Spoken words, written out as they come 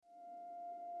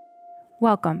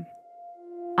Welcome.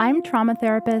 I'm trauma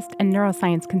therapist and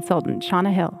neuroscience consultant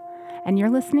Shauna Hill, and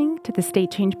you're listening to the State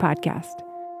Change Podcast.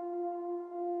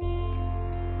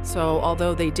 So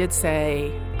although they did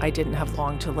say I didn't have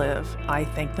long to live, I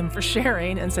thanked them for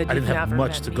sharing and said, I didn't have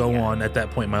much to go on at that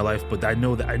point in my life, but I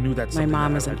knew that's my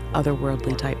mom is an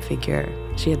otherworldly type figure.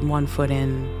 She had one foot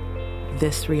in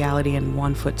this reality and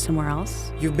one foot somewhere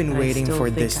else. You've been waiting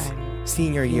for this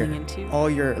senior year, all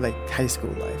your high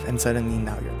school life, and suddenly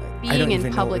now you're being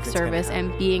in public service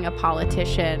and being a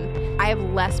politician. I have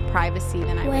less privacy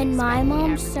than I would expect. When my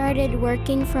mom started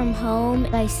working from home,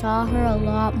 I saw her a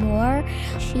lot more.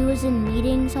 She was in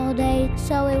meetings all day,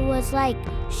 so it was like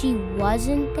she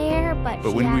wasn't there, but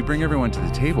when we bring everyone to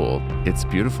the table, it's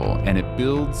beautiful, and it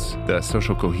builds the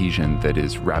social cohesion that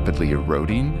is rapidly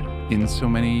eroding in so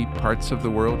many parts of the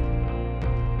world.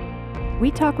 We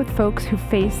talk with folks who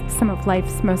faced some of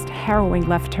life's most harrowing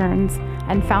left turns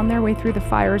and found their way through the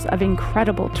fires of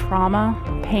incredible trauma,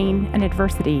 pain, and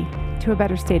adversity to a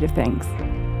better state of things.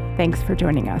 Thanks for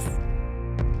joining us.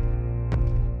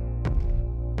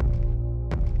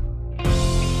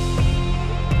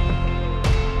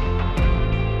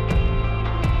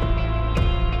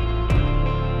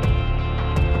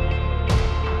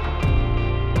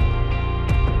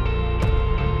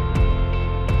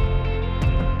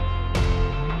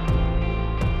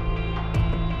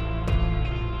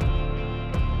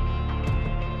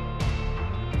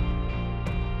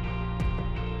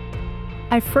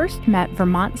 I first met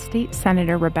Vermont State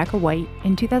Senator Rebecca White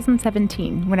in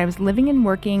 2017 when I was living and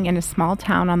working in a small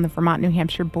town on the Vermont-New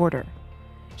Hampshire border.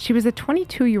 She was a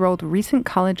 22-year-old recent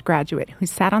college graduate who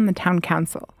sat on the town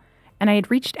council, and I had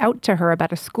reached out to her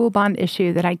about a school bond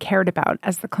issue that I cared about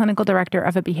as the clinical director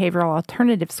of a behavioral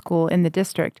alternative school in the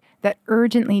district that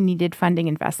urgently needed funding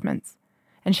investments.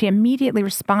 And she immediately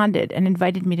responded and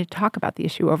invited me to talk about the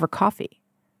issue over coffee.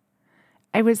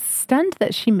 I was stunned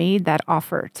that she made that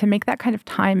offer to make that kind of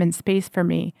time and space for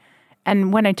me,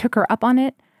 and when I took her up on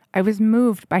it, I was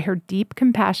moved by her deep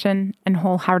compassion and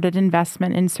wholehearted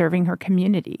investment in serving her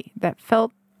community that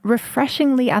felt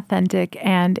refreshingly authentic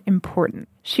and important.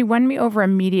 She won me over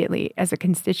immediately as a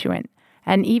constituent,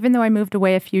 and even though I moved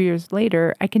away a few years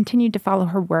later, I continued to follow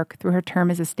her work through her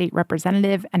term as a state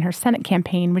representative and her Senate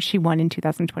campaign, which she won in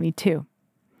 2022.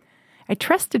 I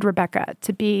trusted Rebecca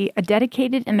to be a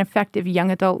dedicated and effective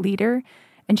young adult leader,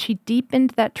 and she deepened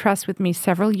that trust with me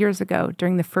several years ago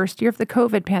during the first year of the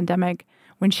COVID pandemic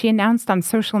when she announced on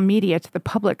social media to the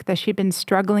public that she had been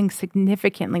struggling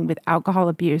significantly with alcohol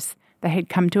abuse that had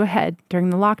come to a head during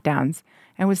the lockdowns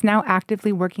and was now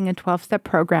actively working a 12-step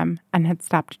program and had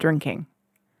stopped drinking.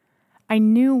 I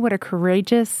knew what a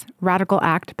courageous, radical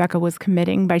act Becca was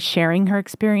committing by sharing her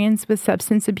experience with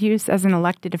substance abuse as an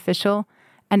elected official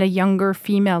and a younger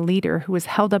female leader who was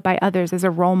held up by others as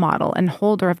a role model and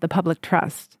holder of the public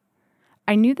trust.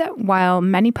 I knew that while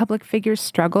many public figures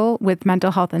struggle with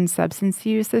mental health and substance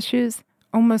use issues,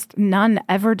 almost none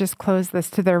ever disclose this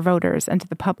to their voters and to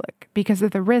the public because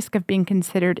of the risk of being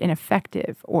considered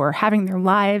ineffective or having their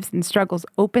lives and struggles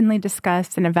openly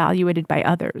discussed and evaluated by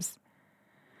others.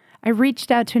 I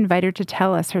reached out to invite her to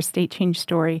tell us her state change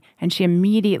story, and she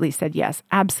immediately said yes,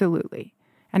 absolutely,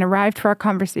 and arrived for our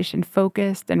conversation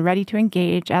focused and ready to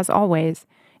engage, as always,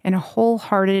 in a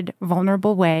wholehearted,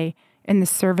 vulnerable way in the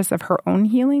service of her own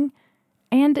healing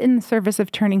and in the service of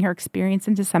turning her experience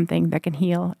into something that can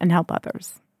heal and help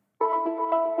others.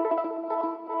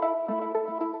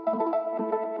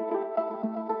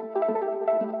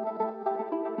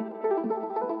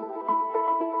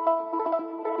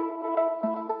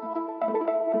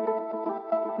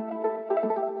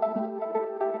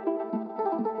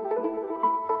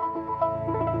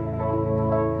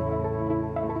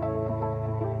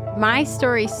 My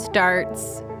story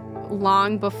starts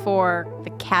long before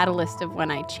the catalyst of when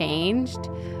I changed,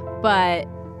 but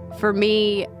for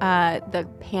me, the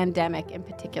pandemic in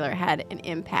particular had an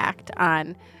impact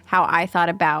on how I thought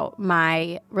about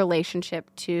my relationship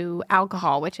to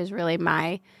alcohol, which is really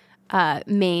my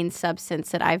main substance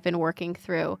that I've been working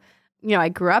through. You know, I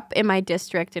grew up in my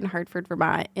district in Hartford,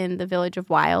 Vermont, in the village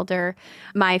of Wilder.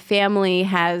 My family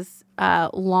has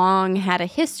long had a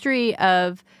history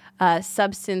of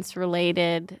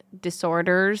substance-related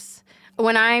disorders.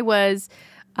 When I was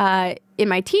in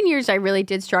my teen years, I really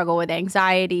did struggle with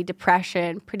anxiety,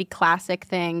 depression, pretty classic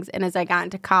things. And as I got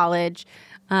into college,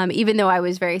 even though I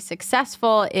was very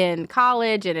successful in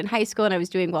college and in high school, and I was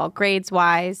doing well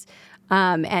grades-wise,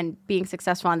 and being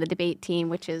successful on the debate team,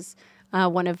 which is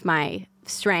one of my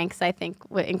strengths, I think,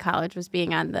 in college was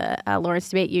being on the Lawrence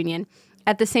Debate Union.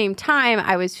 at the same time,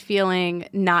 I was feeling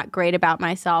not great about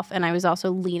myself, and I was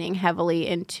also leaning heavily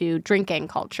into drinking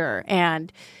culture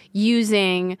and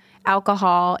using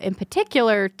alcohol in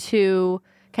particular to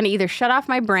kind of either shut off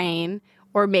my brain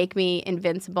or make me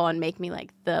invincible and make me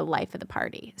like the life of the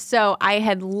party. So I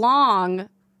had long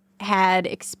had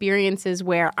experiences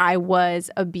where I was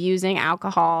abusing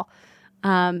alcohol,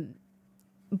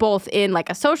 both in like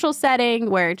a social setting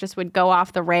where it just would go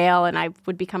off the rail and I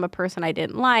would become a person I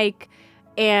didn't like,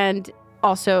 and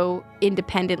also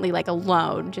independently, like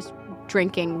alone, just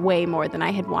drinking way more than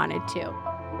I had wanted to.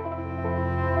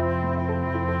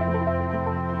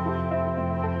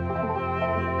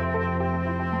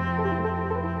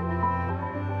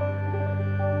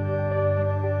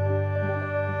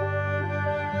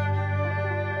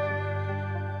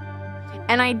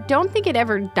 And I don't think it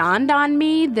ever dawned on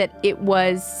me that it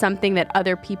was something that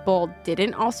other people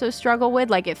didn't also struggle with.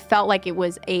 Like, it felt like it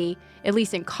was at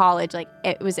least in college, like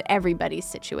it was everybody's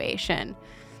situation.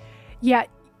 Yeah.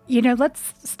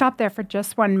 Let's stop there for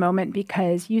just one moment,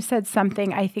 because you said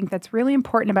something I think that's really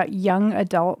important about young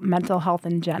adult mental health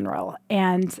in general.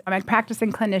 And I'm a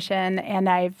practicing clinician, and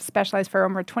I've specialized for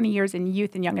over 20 years in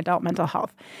youth and young adult mental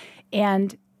health.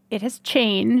 And it has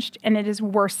changed and it is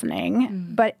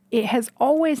worsening, but it has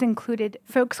always included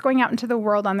folks going out into the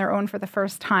world on their own for the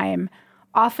first time,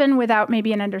 often without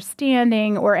maybe an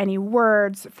understanding or any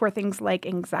words for things like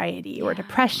anxiety or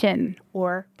depression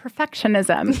or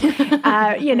perfectionism.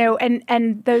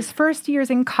 And those first years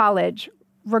in college,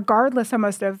 regardless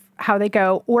almost of how they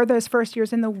go, or those first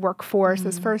years in the workforce,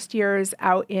 those first years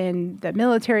out in the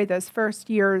military, those first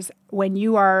years when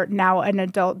you are now an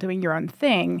adult doing your own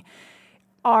thing,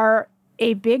 are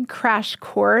a big crash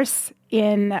course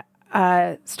in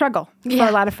struggle for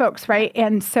a lot of folks, right?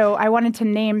 And so I wanted to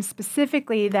name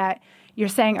specifically that you're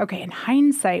saying, okay, in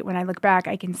hindsight, when I look back,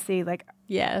 I can see like,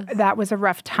 that was a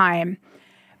rough time.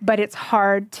 But it's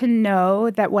hard to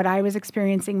know that what I was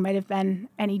experiencing might have been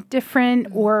any different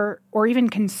or even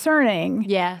concerning.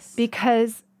 Yes.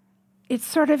 Because it's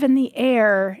sort of in the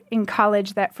air in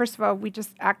college that, first of all, we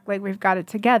just act like we've got it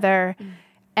together.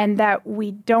 And that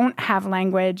we don't have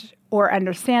language or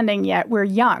understanding yet. We're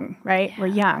young, right? Yeah. We're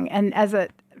young. And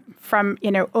from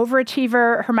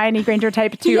overachiever Hermione Granger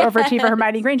type to overachiever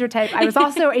Hermione Granger type, I was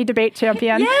also a debate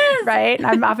champion, right? And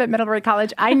I'm off at Middlebury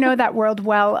College. I know that world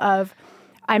well of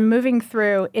I'm moving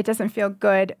through, it doesn't feel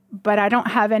good, but I don't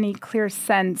have any clear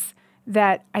sense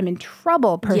that I'm in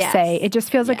trouble per se. It just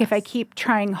feels like if I keep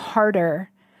trying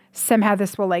harder, somehow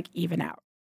this will like even out.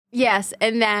 Yes,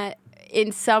 and that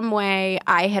in some way,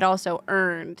 I had also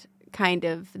earned kind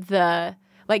of the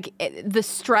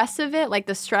stress of it, like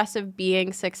the stress of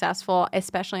being successful,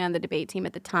 especially on the debate team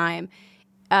at the time.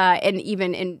 And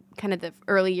even in kind of the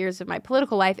early years of my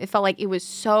political life, it felt like it was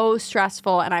so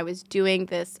stressful and I was doing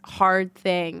this hard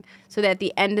thing so that at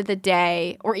the end of the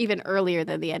day, or even earlier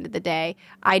than the end of the day,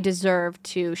 I deserved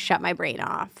to shut my brain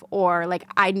off, or like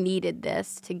I needed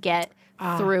this to get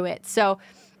through it. So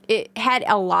it had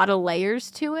a lot of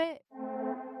layers to it.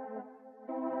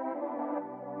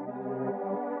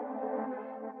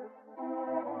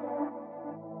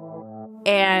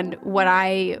 And what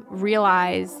I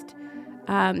realized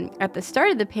at the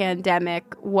start of the pandemic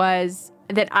was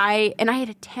that I had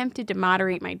attempted to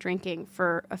moderate my drinking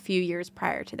for a few years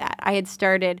prior to that. I had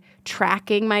started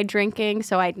tracking my drinking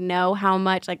so I'd know how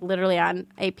much, like literally on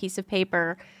a piece of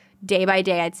paper, day by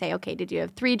day, I'd say, okay, did you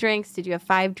have 3 drinks? Did you have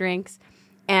 5 drinks?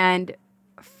 And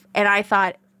I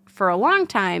thought for a long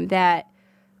time that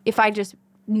if I just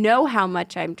know how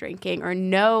much I'm drinking or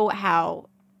know how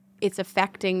it's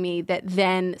affecting me, that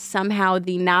then somehow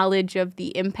the knowledge of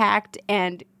the impact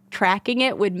and tracking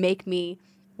it would make me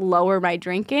lower my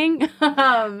drinking.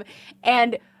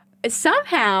 And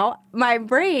somehow my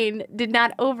brain did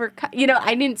not overcome,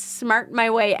 I didn't smart my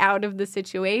way out of the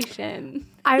situation.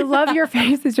 I love your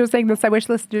face as you're saying this. I wish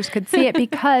listeners could see it,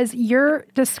 because you're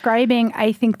describing,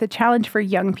 I think, the challenge for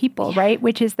young people, right?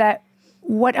 Which is that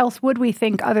what else would we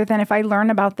think other than if I learn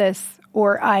about this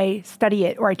or I study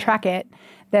it or I track it,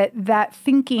 that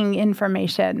thinking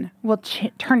information will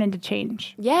turn into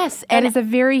change. Yes. And it's a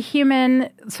very human,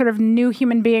 sort of new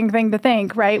human being thing to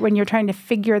think, right? When you're trying to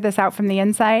figure this out from the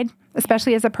inside,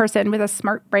 especially as a person with a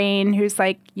smart brain who's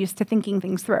like used to thinking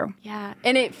things through. Yeah.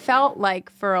 And it felt like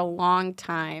for a long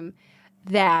time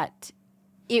that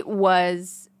it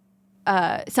was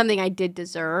something I did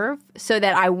deserve, so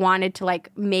that I wanted to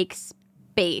like make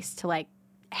space to like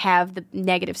have the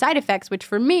negative side effects, which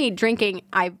for me, drinking,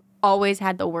 I've always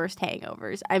had the worst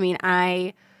hangovers. I mean,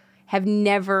 I have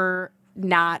never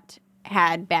not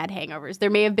had bad hangovers. There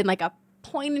may have been like a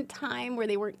point in time where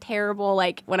they weren't terrible,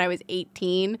 like when I was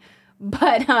 18,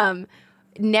 But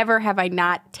never have I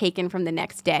not taken from the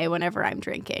next day whenever I'm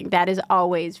drinking. That is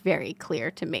always very clear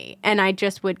to me. And I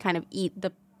just would kind of eat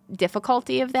the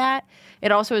difficulty of that.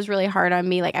 It also was really hard on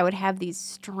me. Like, I would have these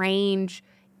strange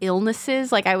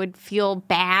illnesses. Like, I would feel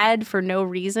bad for no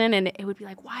reason, and it would be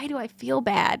like, why do I feel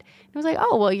bad? And it was like,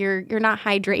 oh, well, you're not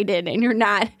hydrated, and you're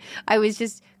not. I was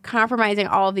just compromising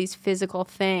all of these physical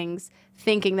things,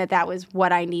 thinking that was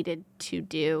what I needed to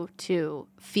do to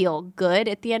feel good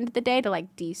at the end of the day, to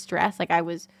like de-stress. Like, I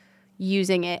was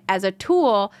using it as a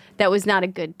tool that was not a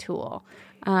good tool.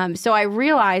 So I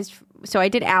realized. So I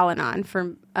did Al-Anon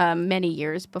for many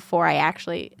years before I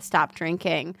actually stopped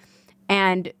drinking.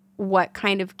 And what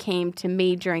kind of came to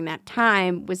me during that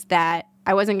time was that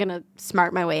I wasn't going to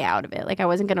smart my way out of it. Like, I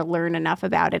wasn't going to learn enough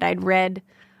about it. I'd read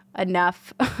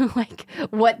enough, like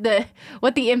what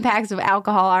the impacts of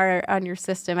alcohol are on your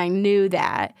system. I knew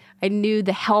that. I knew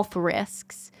the health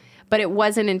risks. But it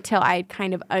wasn't until I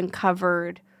kind of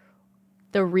uncovered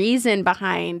the reason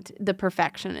behind the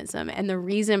perfectionism and the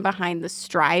reason behind the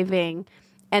striving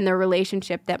and the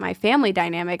relationship that my family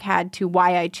dynamic had to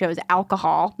why I chose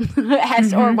alcohol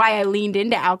or why I leaned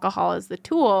into alcohol as the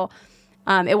tool.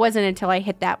 It wasn't until I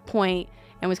hit that point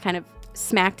and was kind of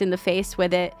smacked in the face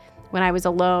with it when I was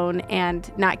alone and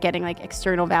not getting like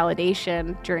external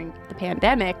validation during the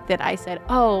pandemic that I said,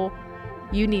 oh,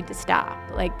 you need to stop.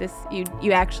 Like this, you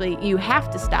have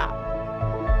to stop.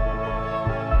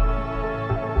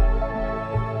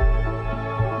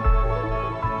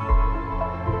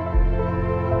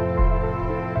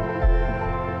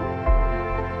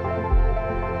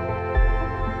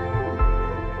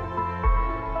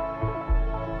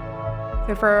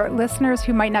 So for listeners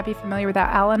who might not be familiar with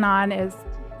that, Al-Anon is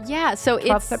so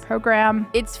 12-step program.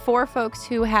 It's for folks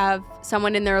who have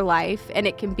someone in their life, and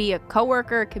it can be a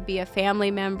coworker, it could be a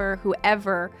family member,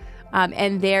 whoever,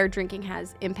 and their drinking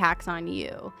has impacts on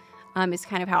you. Is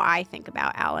kind of how I think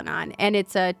about Al-Anon. And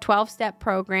it's a 12-step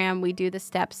program. We do the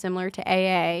steps similar to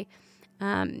AA.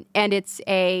 And it's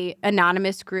a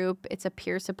anonymous group. It's a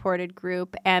peer-supported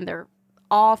group, and they're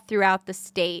all throughout the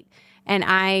state. And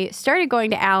I started going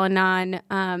to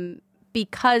Al-Anon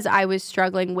because I was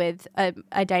struggling with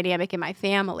a dynamic in my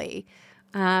family.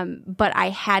 But I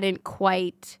hadn't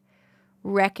quite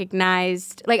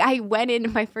recognized, like I went into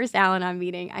my first Al-Anon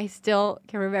meeting. I still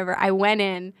can remember. I went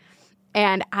in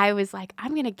and I was like,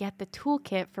 I'm going to get the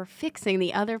toolkit for fixing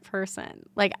the other person.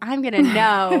 Like, I'm going to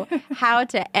know how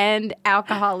to end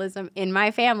alcoholism in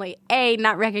my family. A,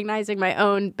 not recognizing my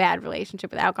own bad relationship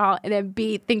with alcohol, and then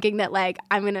B, thinking that like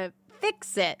I'm going to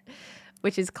fix it,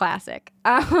 which is classic.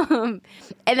 And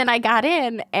then I got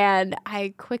in and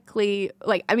I quickly,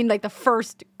 the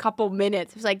first couple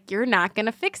minutes, it was like, you're not going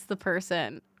to fix the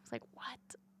person. I was like,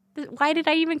 what? Why did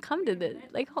I even come to this?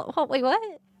 Like, what?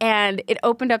 And it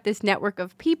opened up this network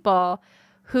of people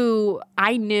who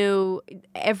I knew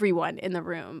everyone in the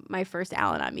room. My first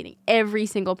Al-Anon meeting, every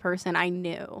single person I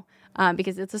knew,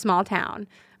 because it's a small town.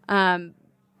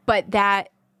 But that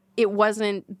it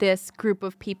wasn't this group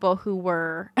of people who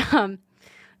were,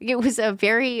 there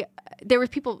were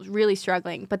people really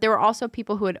struggling, but there were also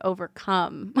people who had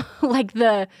overcome like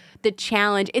the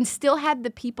challenge and still had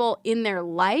the people in their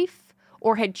life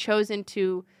or had chosen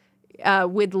to,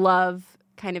 with love,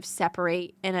 kind of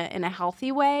separate in a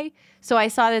healthy way. So I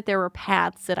saw that there were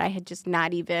paths that I had just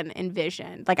not even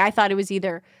envisioned. Like, I thought it was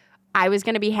either I was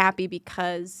going to be happy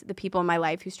because the people in my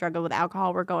life who struggled with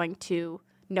alcohol were going to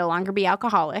no longer be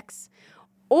alcoholics,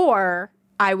 or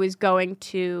I was going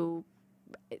to,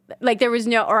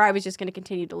 or I was just going to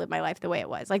continue to live my life the way it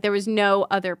was. Like, there was no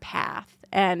other path.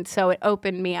 And so it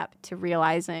opened me up to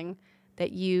realizing that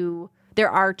there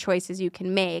are choices you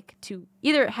can make to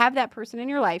either have that person in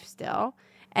your life still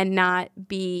and not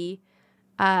be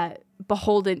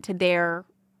beholden to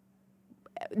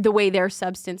the way their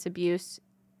substance abuse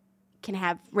can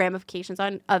have ramifications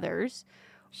on others.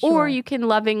 Sure. Or you can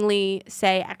lovingly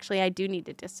say, actually, I do need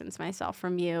to distance myself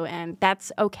from you, and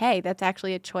that's okay. That's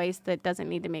actually a choice that doesn't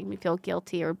need to make me feel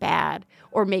guilty or bad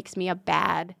or makes me a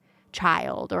bad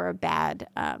child or a bad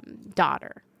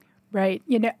daughter. Right.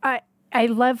 I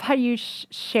love how you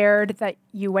shared that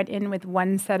you went in with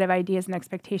one set of ideas and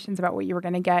expectations about what you were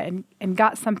going to get and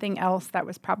got something else that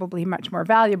was probably much more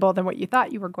valuable than what you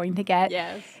thought you were going to get.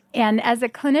 Yes. And as a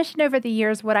clinician over the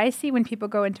years, what I see when people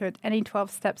go into any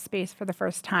 12-step space for the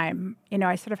first time,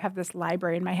 I sort of have this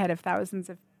library in my head of thousands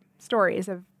of stories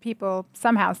of people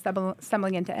somehow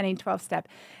stumbling into any 12-step.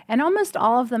 And almost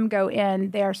all of them go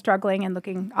in, they are struggling and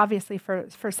looking, obviously,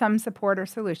 for some support or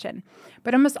solution.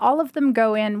 But almost all of them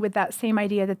go in with that same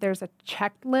idea that there's a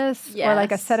checklist or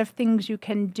like a set of things you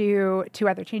can do to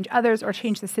either change others or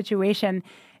change the situation.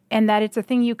 and that it's a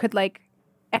thing you could like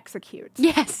execute.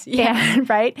 Yes. Yeah. And,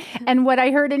 right. And what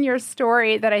I heard in your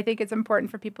story that I think is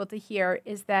important for people to hear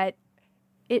is that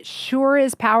it sure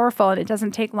is powerful, and it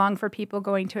doesn't take long for people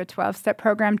going to a 12-step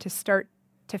program to start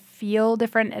to feel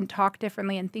different and talk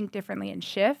differently and think differently and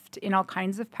shift in all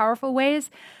kinds of powerful ways.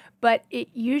 But it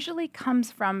usually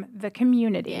comes from the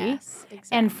community, yes,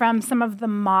 exactly. and from some of the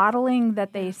modeling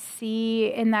that they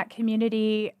see in that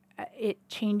community. It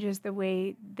changes the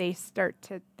way they start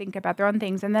to think about their own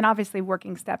things. And then obviously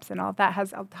working steps and all of that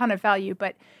has a ton of value.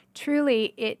 But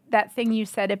truly, that thing you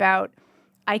said about,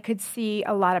 I could see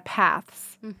a lot of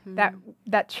paths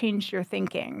that changed your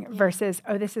thinking versus,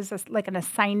 this is like an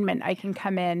assignment I can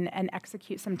come in and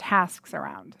execute some tasks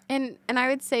around. And I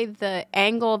would say the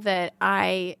angle that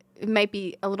it might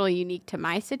be a little unique to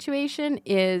my situation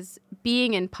is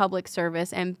being in public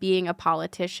service and being a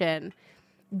politician.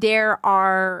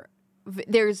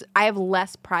 I have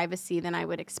less privacy than I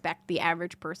would expect the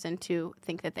average person to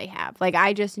think that they have. Like,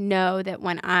 I just know that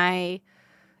when I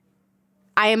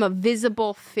am a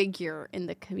visible figure in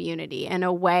the community in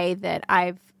a way that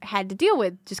I've had to deal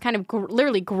with just kind of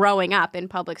literally growing up in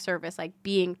public service, like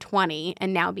being 20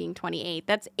 and now being 28.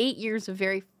 That's 8 years of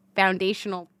very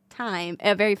foundational time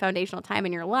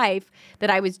in your life that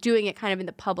I was doing it kind of in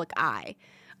the public eye.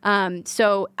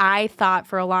 So I thought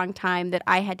for a long time that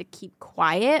I had to keep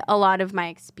quiet a lot of my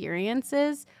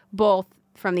experiences, both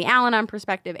from the Al-Anon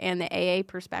perspective and the AA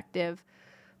perspective,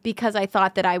 because I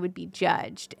thought that I would be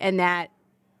judged, and that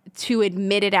to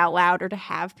admit it out loud or to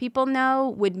have people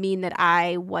know would mean that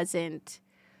I wasn't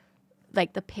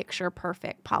like the picture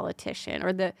perfect politician,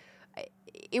 or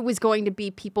it was going to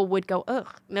be, people would go,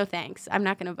 ugh, no thanks, I'm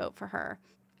not going to vote for her.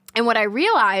 And what I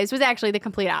realized was actually the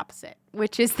complete opposite,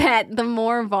 which is that the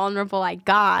more vulnerable I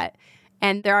got,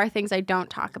 and there are things I don't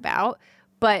talk about,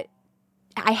 but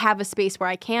I have a space where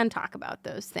I can talk about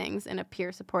those things in a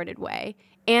peer-supported way.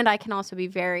 And I can also be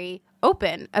very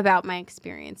open about my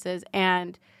experiences.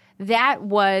 And that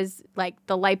was like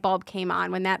the light bulb came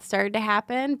on when that started to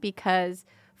happen, because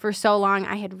for so long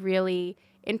I had really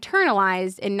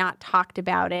internalized and not talked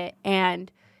about it.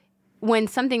 And when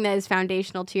something that is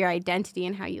foundational to your identity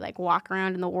and how you like walk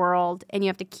around in the world, and you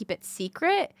have to keep it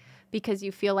secret because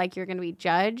you feel like you're going to be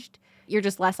judged, you're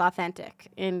just less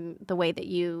authentic in the way that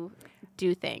you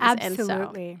do things.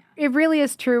 Absolutely. And so, it really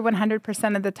is true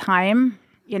 100% of the time,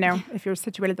 if you're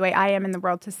situated the way I am in the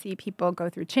world to see people go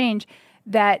through change,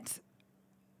 that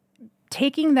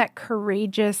taking that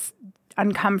courageous,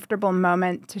 uncomfortable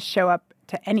moment to show up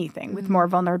to anything with more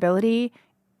vulnerability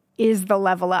is the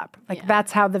level up. Like,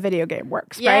 that's how the video game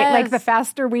works, right? Like, the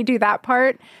faster we do that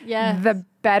part, the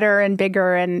better and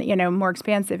bigger and, more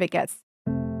expansive it gets.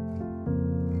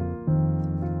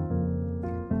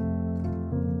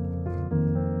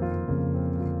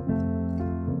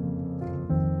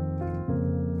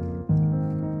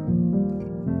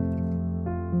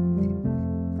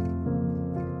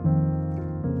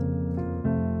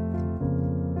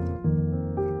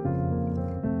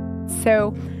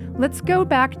 So let's go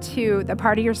back to the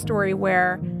part of your story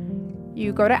where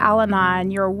you go to Al-Anon,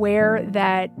 you're aware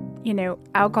that,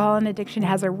 alcohol and addiction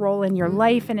has a role in your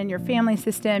life and in your family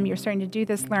system. You're starting to do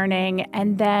this learning.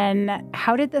 And then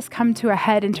how did this come to a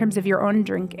head in terms of your own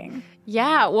drinking?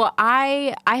 Yeah, well,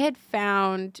 I had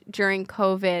found during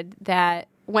COVID that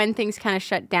when things kind of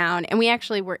shut down, and we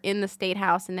actually were in the State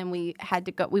House, and then we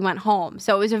went home.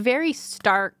 So it was a very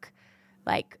stark,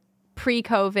 like,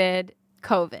 pre-COVID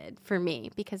COVID for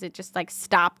me, because it just like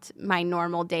stopped my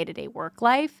normal day-to-day work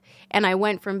life. And I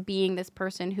went from being this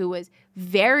person who was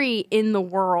very in the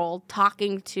world,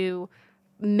 talking to,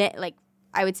 like,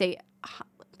 I would say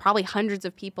probably hundreds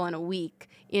of people in a week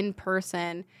in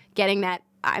person, getting that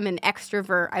I'm an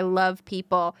extrovert, I love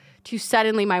people, to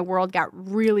suddenly my world got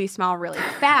really small really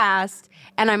fast,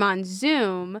 and I'm on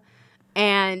Zoom.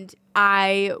 And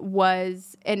I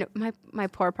was, and my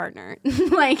poor partner,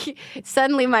 like,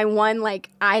 suddenly my one,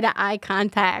 like, eye-to-eye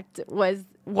contact was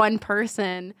one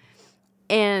person.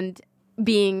 And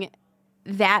being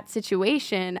that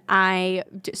situation, I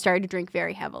started to drink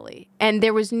very heavily. And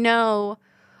there was no,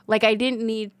 like, I didn't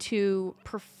need to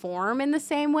perform in the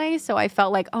same way. So I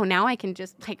felt like, oh, now I can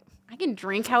just, like, I can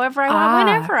drink however I want,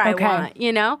 whenever I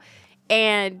want,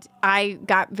 And I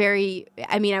got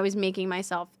I was making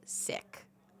myself sick.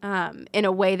 In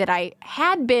a way that I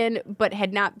had been, but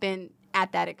had not been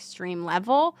at that extreme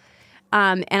level.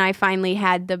 And I finally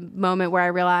had the moment where I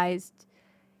realized,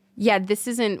 this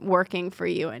isn't working for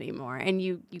you anymore. And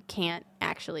you can't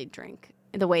actually drink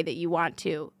the way that you want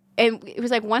to. And it was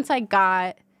like, once I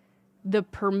got the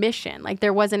permission, like,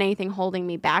 there wasn't anything holding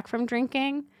me back from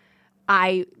drinking,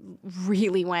 I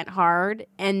really went hard.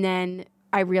 And then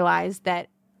I realized that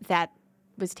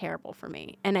was terrible for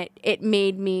me. And it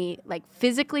made me like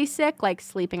physically sick, like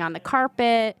sleeping on the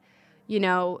carpet,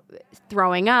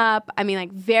 throwing up. I mean,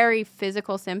 like very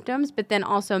physical symptoms. But then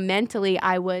also mentally,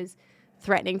 I was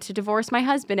threatening to divorce my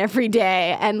husband every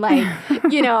day and like,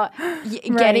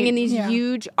 getting in these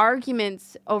huge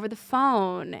arguments over the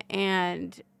phone,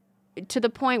 and to the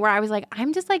point where I was like,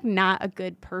 I'm just like not a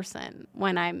good person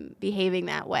when I'm behaving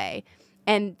that way.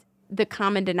 And the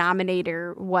common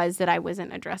denominator was that I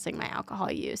wasn't addressing my alcohol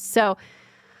use. So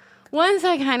once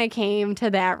I kind of came to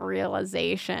that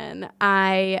realization,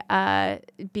 I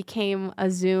became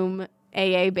a Zoom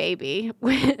AA baby,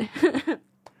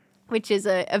 which is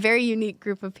a very unique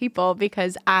group of people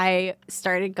because I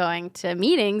started going to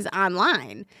meetings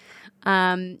online.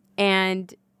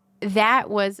 And that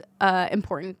was an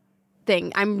important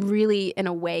thing. I'm really, in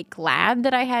a way, glad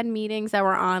that I had meetings that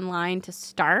were online to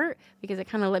start, because it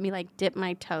kind of let me like dip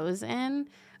my toes in.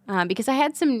 Because I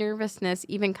had some nervousness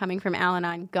even coming from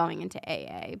Al-Anon going into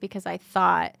AA, because I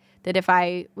thought that if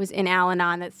I was in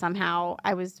Al-Anon that somehow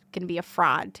I was going to be a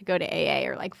fraud to go to AA,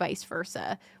 or like vice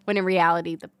versa, when in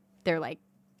reality they're like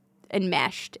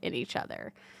enmeshed in each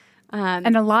other.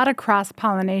 And a lot of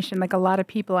cross-pollination. Like a lot of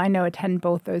people I know attend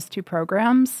both those two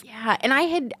programs. Yeah, and I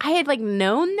had like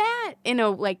known that in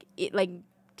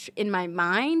my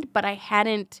mind, but I've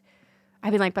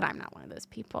been like, but I'm not one of those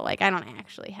people. Like I don't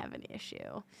actually have an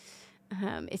issue.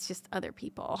 It's just other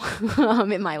people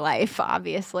in my life,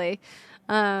 obviously.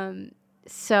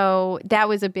 So that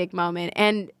was a big moment,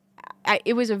 and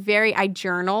I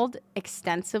journaled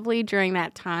extensively during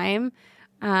that time.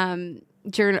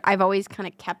 I've always kind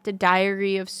of kept a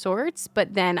diary of sorts,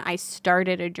 but then I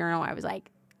started a journal. I was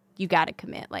like, you got to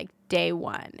commit, like day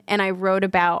one. And I wrote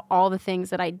about all the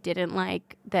things that I didn't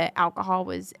like that alcohol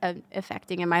was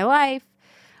affecting in my life.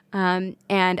 And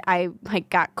I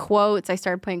like got quotes. I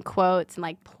started putting quotes and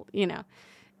like,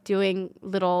 doing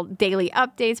little daily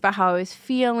updates about how I was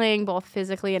feeling, both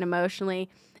physically and emotionally.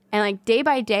 And like day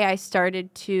by day, I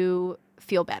started to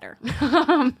feel better.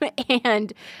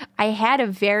 And I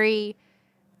had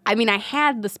I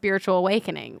had the spiritual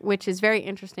awakening, which is very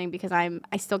interesting because I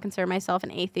still consider myself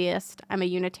an atheist. I'm a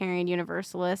Unitarian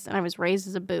Universalist, and I was raised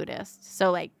as a Buddhist.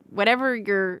 So like whatever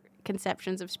your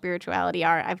conceptions of spirituality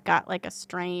are, I've got like a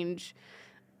strange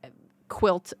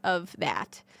quilt of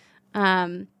that.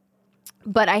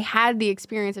 But I had the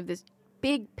experience of this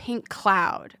big pink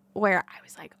cloud where I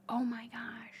was like, oh my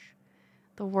gosh,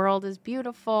 the world is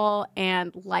beautiful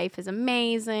and life is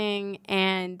amazing,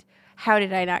 and how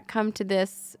did I not come to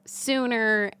this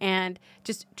sooner? And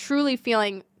just truly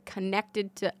feeling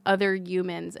connected to other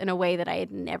humans in a way that I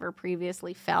had never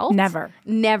previously felt.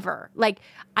 Never. Like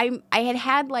I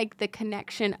had like the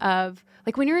connection of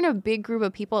like when you're in a big group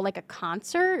of people, like a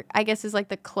concert, I guess is like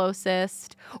the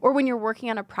closest, or when you're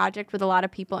working on a project with a lot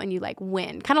of people and you like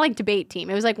win, kind of like debate team.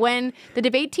 It was like when the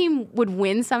debate team would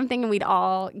win something and we'd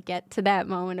all get to that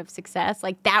moment of success.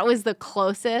 Like that was the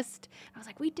closest. I was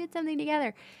like, we did something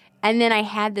together. And then I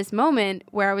had this moment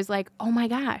where I was like, oh my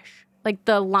gosh, like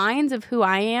the lines of who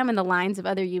I am and the lines of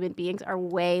other human beings are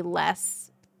way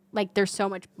less, like they're so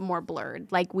much more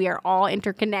blurred. Like we are all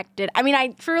interconnected. I mean,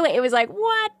 it was like,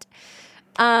 what?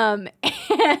 So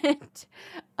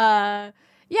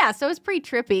it was pretty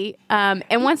trippy.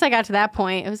 And once I got to that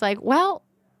point, it was like, well,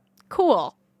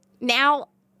 cool. Now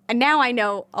I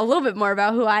know a little bit more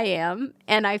about who I am,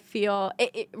 and I feel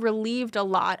it relieved a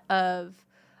lot of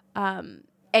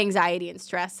anxiety and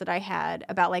stress that I had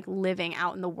about like living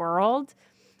out in the world.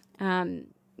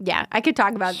 I could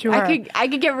talk about. Sure. I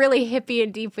could get really hippie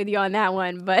and deep with you on that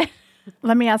one, but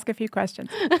let me ask a few questions.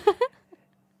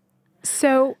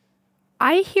 So,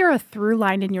 I hear a through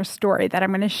line in your story that I'm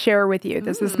going to share with you.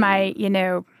 This is my,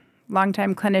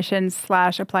 longtime clinician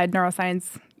 / applied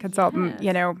neuroscience consultant,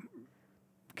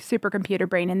 supercomputer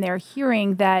brain, and they're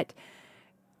hearing that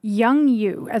young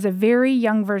you, as a very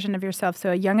young version of yourself,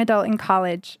 so a young adult in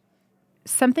college,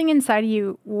 something inside of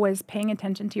you was paying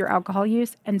attention to your alcohol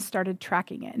use and started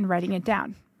tracking it and writing it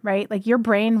down, right? Like your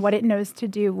brain, what it knows to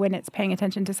do when it's paying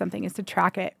attention to something is to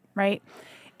track it, right?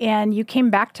 And you came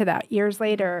back to that years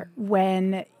later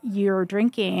when your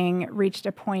drinking reached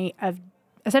a point of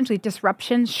essentially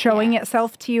disruption, showing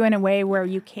itself to you in a way where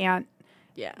you can't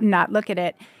not look at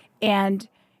it. And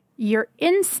your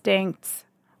instincts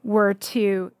were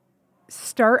to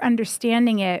start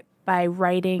understanding it by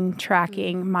writing,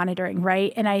 tracking, monitoring,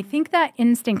 right? And I think that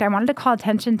instinct, I wanted to call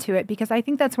attention to it because I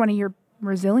think that's one of your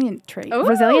resilience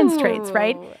traits,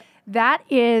 right? That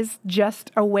is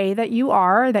just a way that you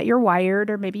are, that you're wired,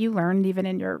 or maybe you learned even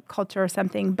in your culture or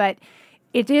something. But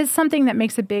it is something that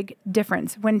makes a big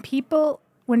difference. When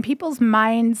people's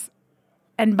minds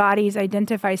and bodies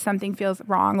identify something feels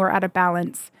wrong or out of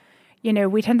balance,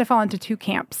 we tend to fall into two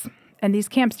camps, and these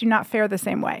camps do not fare the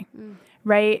same way,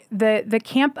 right? The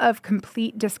camp of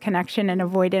complete disconnection and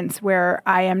avoidance, where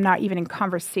I am not even in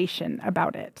conversation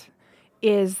about it,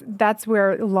 that's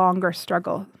where longer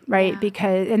struggle, right?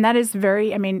 And that is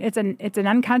it's an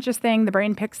unconscious thing. The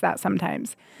brain picks that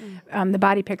sometimes. The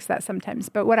body picks that sometimes.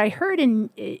 But what I heard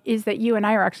is that you and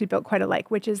I are actually built quite alike,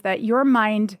 which is that your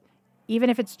mind, even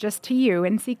if it's just to you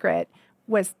in secret,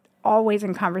 was always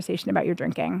in conversation about your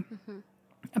drinking,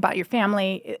 about your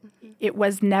family. It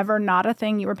was never not a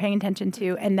thing you were paying attention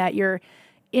to, and that your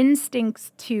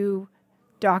instincts to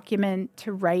document,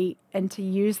 to write, and to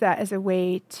use that as a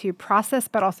way to process,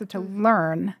 but also to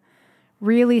learn,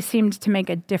 really seemed to make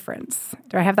a difference.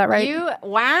 Do I have that right?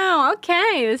 Wow.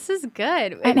 Okay. This is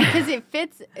good. Because it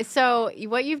fits. So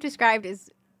what you've described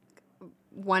is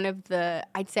one of the,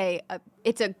 I'd say,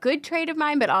 it's a good trait of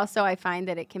mine, but also I find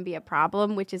that it can be a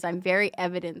problem, which is I'm very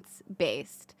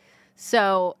evidence-based.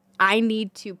 So I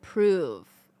need to prove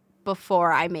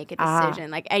before I make a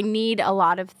decision. Like, I need a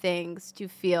lot of things to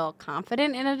feel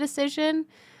confident in a decision.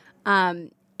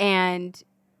 And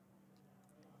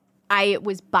I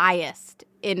was biased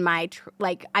in my,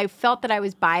 I felt that I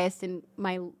was biased in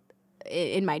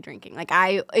my drinking. Like,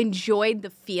 I enjoyed the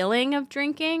feeling of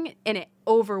drinking, and it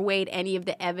overweighed any of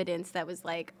the evidence that was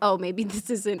like, oh, maybe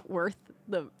this isn't worth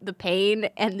the pain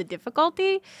and the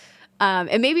difficulty.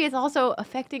 And maybe it's also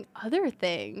affecting other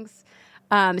things.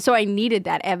 So I needed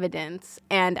that evidence,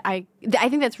 and I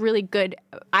think that's really good.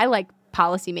 I like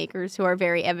policymakers who are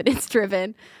very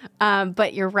evidence-driven,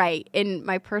 but you're right. In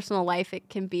my personal life, it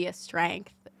can be a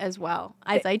strength as well,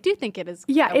 as I do think it is.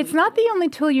 Yeah, it's not the only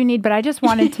tool you need, but I just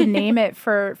wanted to name it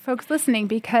for folks listening,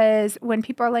 because when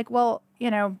people are like, well,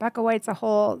 Becca White's a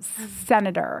whole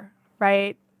senator,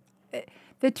 right?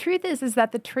 The truth is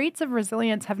that the traits of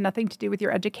resilience have nothing to do with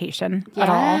your education at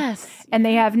all. And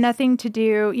they have nothing to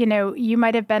do, you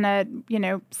might have been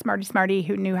a, smarty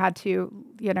who knew how to,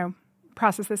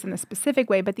 process this in a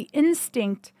specific way, but the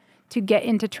instinct to get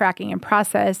into tracking and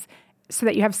process so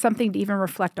that you have something to even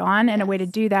reflect on and a way to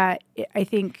do that, I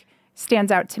think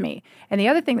stands out to me. And the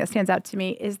other thing that stands out to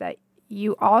me is that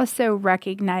you also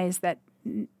recognize that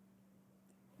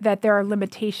there are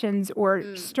limitations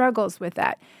or struggles with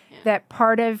that. Yeah. That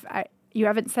part of, you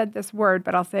haven't said this word,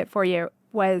 but I'll say it for you,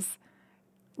 was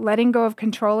letting go of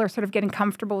control, or sort of getting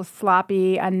comfortable with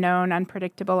sloppy, unknown,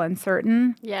 unpredictable,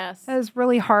 uncertain. Yes. That is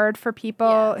really hard for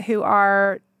people who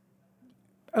are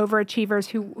overachievers,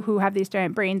 who have these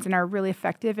giant brains and are really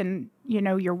effective in,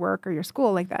 your work or your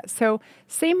school like that. So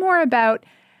say more about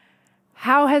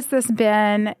how has this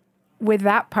been with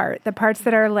that part, the parts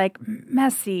that are like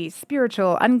messy,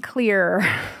 spiritual, unclear.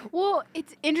 Well,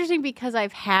 it's interesting because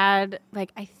I've had,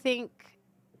 I think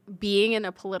being in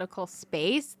a political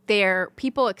space,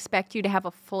 people expect you to have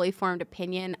a fully formed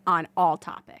opinion on all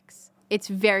topics. It's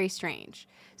very strange.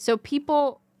 So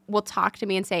people will talk to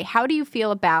me and say, how do you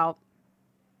feel about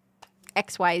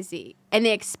XYZ? And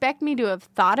they expect me to have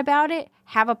thought about it,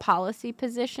 have a policy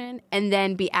position, and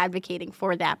then be advocating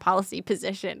for that policy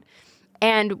position.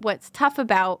 And what's tough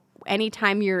about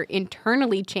anytime you're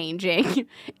internally changing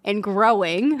and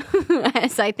growing,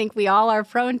 as I think we all are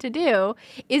prone to do,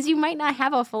 is you might not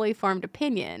have a fully formed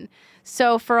opinion.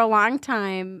 So for a long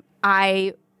time,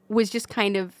 I was just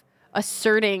kind of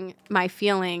asserting my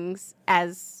feelings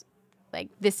as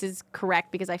this is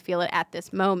correct because I feel it at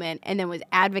this moment, and then was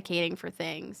advocating for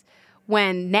things.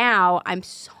 When now I'm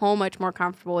so much more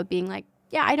comfortable with being like,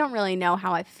 yeah, I don't really know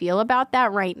how I feel about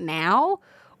that right now.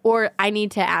 Or I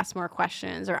need to ask more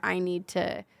questions, or I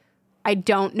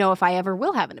don't know if I ever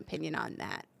will have an opinion on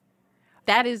that.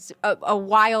 That is a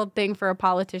wild thing for a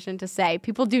politician to say.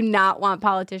 People do not want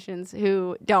politicians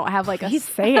who don't have Please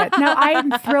say it. No, I'm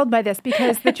thrilled by this,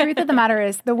 because the truth of the matter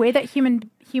is the way that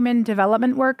human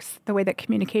development works, the way that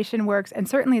communication works, and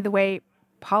certainly the way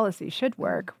policy should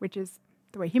work, which is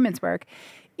the way humans work,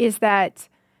 is that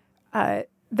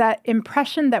that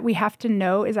impression that we have to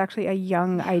know is actually a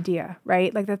young idea,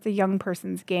 right? That's a young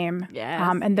person's game. Yeah.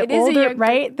 And the older,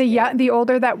 right? The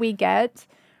older that we get,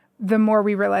 the more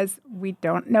we realize we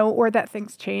don't know, or that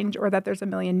things change, or that there's a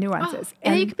million nuances.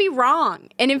 And you could be wrong.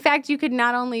 And in fact, you could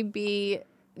not only be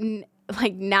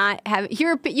not have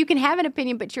you can have an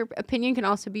opinion, but your opinion can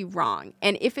also be wrong.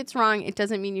 And if it's wrong, it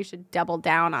doesn't mean you should double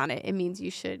down on it. It means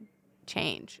you should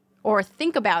change, or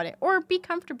think about it, or be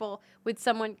comfortable with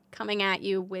someone coming at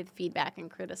you with feedback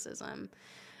and criticism.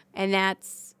 And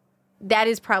that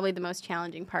is probably the most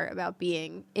challenging part about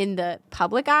being in the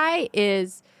public eye,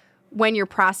 is when you're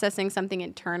processing something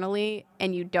internally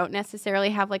and you don't necessarily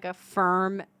have like a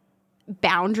firm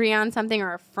boundary on something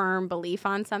or a firm belief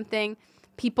on something,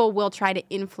 people will try to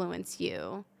influence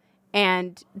you.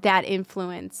 And that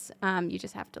influence, you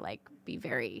just have to be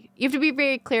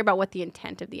very clear about what the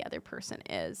intent of the other person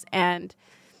is. And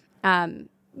I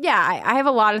have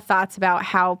a lot of thoughts about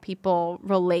how people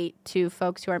relate to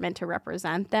folks who are meant to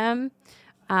represent them.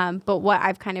 But what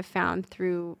I've kind of found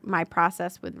through my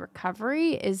process with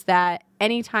recovery is that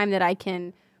anytime that I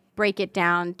can break it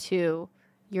down to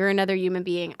you're another human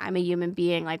being, I'm a human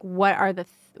being, like what are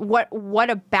what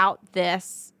about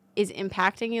this is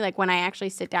impacting you? Like when I actually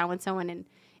sit down with someone and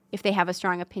if they have a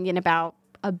strong opinion about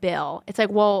a bill, it's like,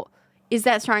 well, is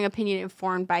that strong opinion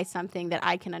informed by something that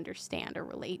I can understand or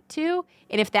relate to?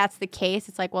 And if that's the case,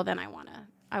 it's like, well, then I want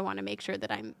to make sure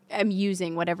that I'm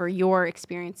using whatever your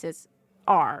experiences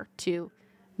are to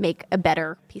make a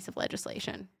better piece of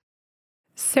legislation.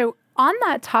 So on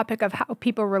that topic of how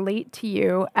people relate to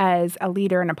you as a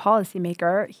leader and a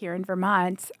policymaker here in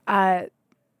Vermont,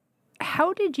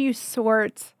 how did you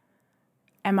sort,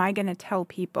 am I going to tell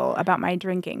people about my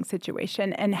drinking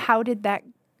situation? And how did that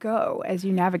go as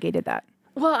you navigated that?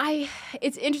 Well,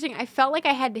 it's interesting. I felt like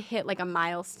I had to hit like a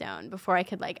milestone before I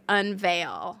could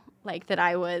unveil that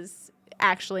I was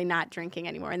actually not drinking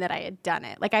anymore and that I had done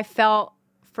it. I felt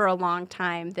for a long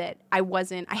time that I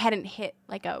hadn't hit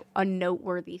a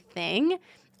noteworthy thing,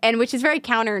 and which is very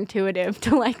counterintuitive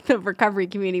to the recovery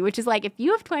community, which is if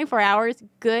you have 24 hours,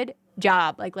 good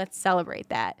job. Let's celebrate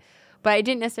that. But I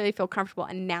didn't necessarily feel comfortable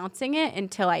announcing it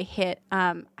until I hit,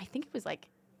 I think it was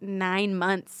 9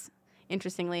 months,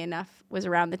 interestingly enough, was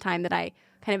around the time that I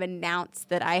kind of announced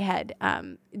that I had,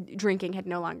 drinking had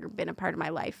no longer been a part of my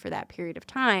life for that period of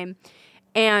time.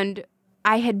 And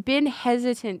I had been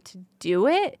hesitant to do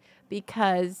it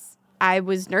because I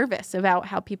was nervous about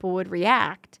how people would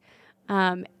react.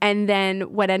 And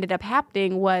then what ended up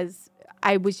happening was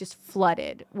I was just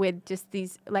flooded with just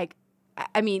these,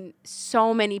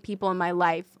 so many people in my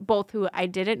life, both who I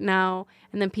didn't know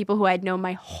and then people who I'd known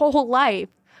my whole life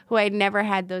who I'd never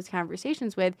had those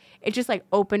conversations with. It just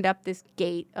opened up this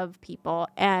gate of people.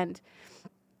 And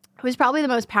it was probably the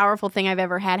most powerful thing I've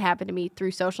ever had happen to me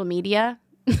through social media.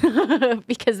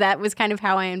 Because that was kind of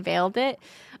how I unveiled it.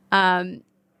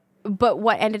 But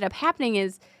what ended up happening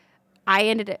is I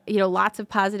ended up, lots of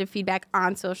positive feedback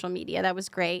on social media. That was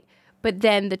great. But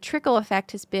then the trickle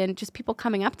effect has been just people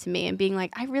coming up to me and being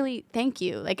like, I really thank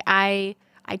you. I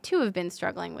too have been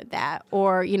struggling with that.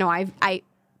 Or,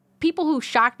 people who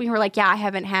shocked me who were like, yeah, I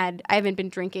haven't been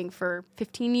drinking for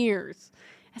 15 years.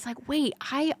 It's like, wait,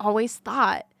 I always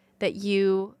thought that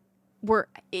you were,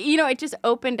 it just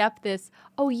opened up this,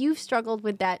 oh, you've struggled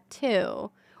with that too,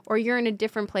 or you're in a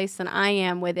different place than I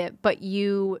am with it, but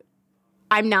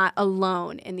I'm not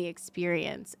alone in the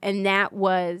experience. And that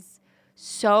was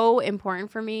so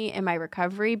important for me in my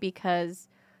recovery because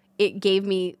it gave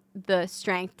me the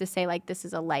strength to say, this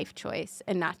is a life choice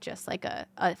and not just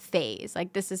a phase.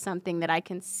 This is something that I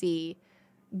can see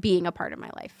being a part of my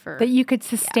life. That you could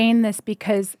sustain this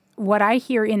because what I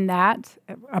hear in that,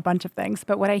 a bunch of things,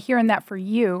 but what I hear in that for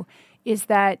you is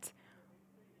that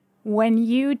when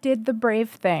you did the brave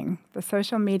thing, the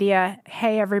social media,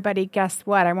 hey, everybody, guess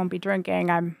what? I won't be drinking.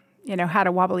 I'm, had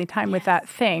a wobbly time with that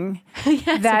thing.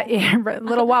 Yes. That a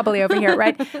little wobbly over here,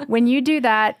 right? When you do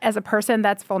that as a person,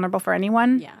 that's vulnerable for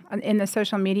anyone in the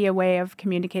social media way of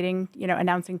communicating,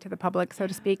 announcing to the public, so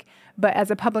to speak. But as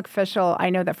a public official,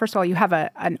 I know that, first of all, you have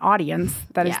an audience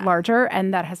that is larger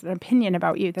and that has an opinion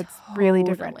about you that's really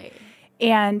different.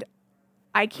 And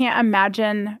I can't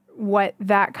imagine what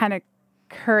that kind of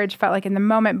courage felt like in the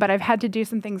moment, but I've had to do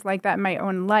some things like that in my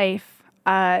own life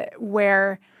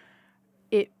where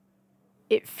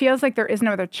it feels like there is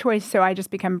no other choice, so I just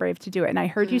become brave to do it. And I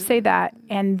heard you say that,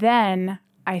 and then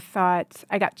I thought,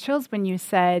 I got chills when you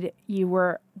said you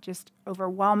were just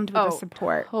overwhelmed with the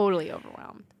support. Totally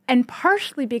overwhelmed. And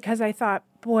partially because I thought,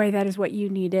 boy, that is what you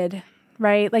needed,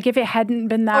 right? If it hadn't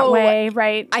been that way,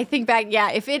 right? I think back,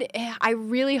 I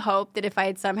really hope that if I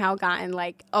had somehow gotten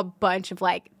a bunch of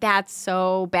that's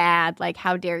so bad,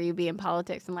 how dare you be in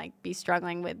politics and be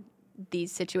struggling with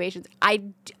these situations, I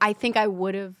think it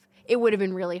would have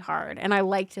been really hard. And I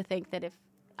like to think that if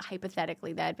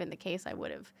hypothetically that had been the case, I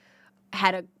would have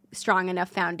had a strong enough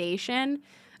foundation.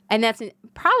 And that's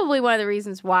probably one of the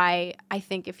reasons why I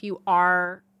think if you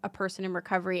are a person in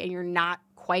recovery and you're not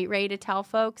quite ready to tell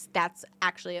folks, that's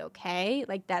actually okay.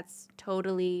 That's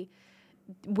totally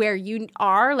where you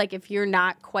are. If you're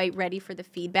not quite ready for the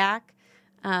feedback,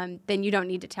 then you don't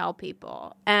need to tell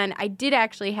people. And I did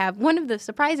actually have, one of the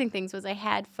surprising things was I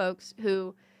had folks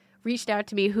who reached out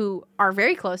to me who are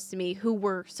very close to me who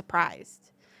were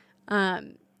surprised,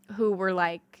 who were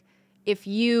like, if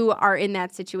you are in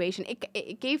that situation,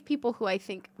 it gave people who I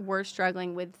think were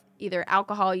struggling with either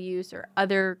alcohol use or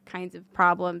other kinds of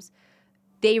problems,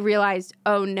 they realized,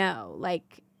 oh no,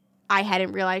 like I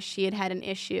hadn't realized she had an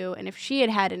issue. And if she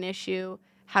had an issue,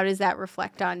 how does that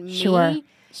reflect on me?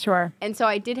 Sure. And so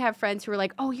I did have friends who were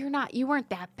like, oh, you weren't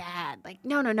that bad. Like,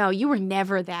 no, you were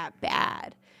never that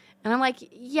bad. And I'm like,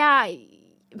 yeah,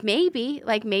 maybe.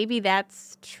 Like, maybe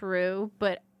that's true.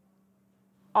 But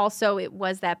also it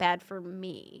was that bad for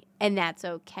me. And that's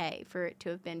okay for it to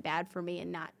have been bad for me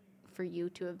and not for you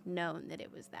to have known that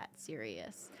it was that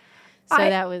serious. So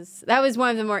that was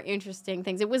one of the more interesting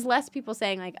things. It was less people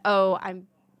saying like, oh, I'm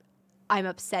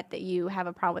upset that you have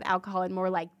a problem with alcohol, and more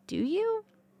like, do you?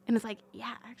 And it's like,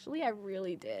 yeah, actually, I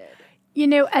really did. You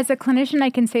know, as a clinician, I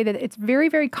can say that it's very,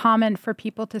 very common for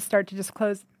people to start to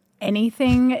disclose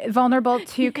anything vulnerable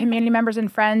to community members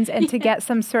and friends and to get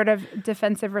some sort of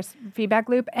defensive feedback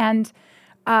loop. And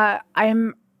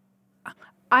I'm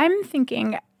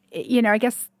thinking, you know, I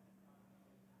guess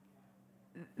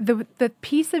the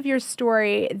piece of your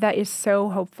story that is so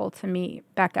hopeful to me,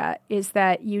 Becca, is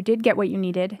that you did get what you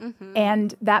needed. Mm-hmm.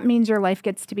 And that means your life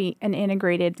gets to be an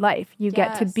integrated life. You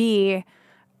get to be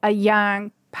a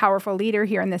young, powerful leader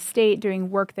here in the state doing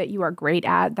work that you are great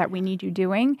at, that we need you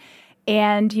doing.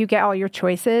 And you get all your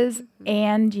choices,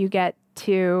 and you get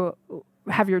to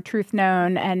have your truth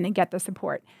known and get the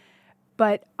support.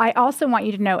 But I also want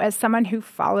you to know, as someone who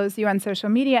follows you on social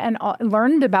media and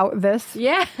learned about this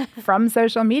from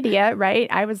social media, right?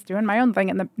 I was doing my own thing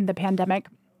in the pandemic.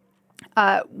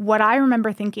 What I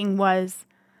remember thinking was,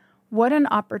 what an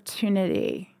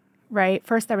opportunity, right?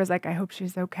 First, I was like, I hope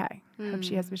she's okay. I hope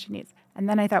she has what she needs. And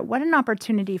then I thought, what an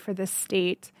opportunity for this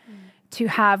state to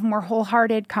have more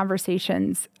wholehearted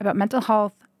conversations about mental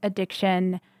health,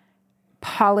 addiction,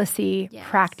 policy,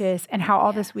 practice, and how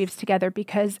all this weaves together.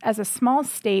 Because as a small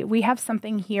state, we have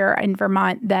something here in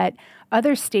Vermont that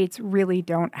other states really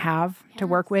don't have to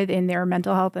work with in their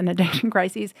mental health and addiction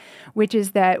crises, which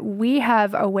is that we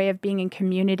have a way of being in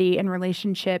community and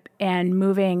relationship and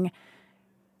moving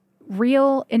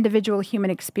real individual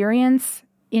human experience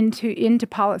into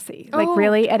policy, like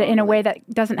really in a way that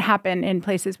doesn't happen in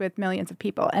places with millions of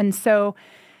people. And so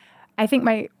I think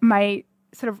my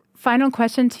sort of final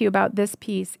question to you about this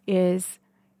piece is,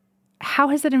 how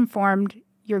has it informed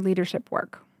your leadership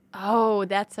work? Oh,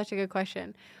 that's such a good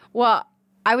question. Well,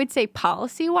 I would say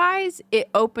policy-wise, it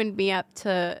opened me up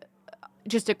to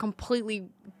just a completely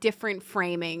different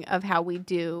framing of how we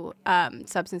do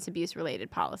substance abuse-related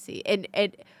policy. And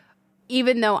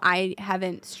even though I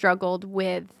haven't struggled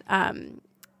with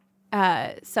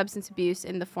substance abuse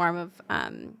in the form of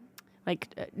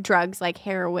drugs like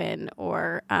heroin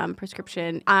or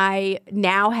prescription, I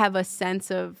now have a sense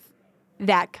of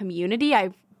that community.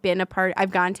 I've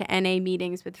gone to NA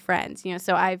meetings with friends, you know,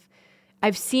 so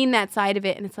I've seen that side of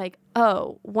it, and it's like,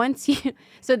 oh,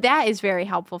 so that is very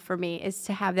helpful for me, is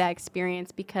to have that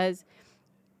experience, because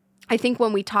I think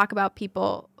when we talk about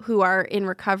people who are in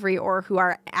recovery or who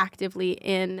are actively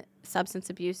in substance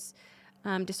abuse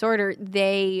disorder,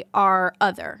 they are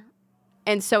other.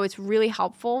 And so it's really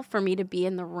helpful for me to be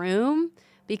in the room,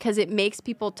 because it makes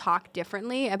people talk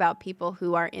differently about people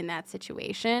who are in that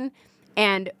situation.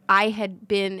 And I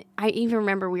even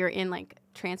remember we were in like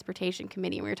transportation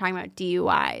committee, and we were talking about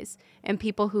DUIs and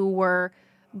people who were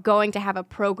going to have a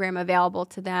program available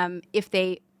to them if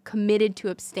they committed to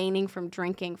abstaining from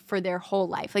drinking for their whole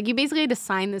life. Like, you basically had to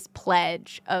sign this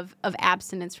pledge of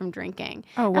abstinence from drinking.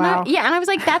 Oh, wow. And I was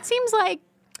like, that seems like,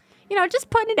 you know, just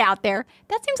putting it out there,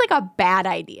 that seems like a bad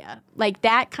idea. Like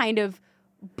that kind of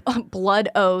blood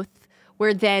oath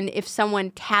where then if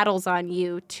someone tattles on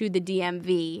you to the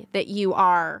DMV that you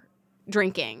are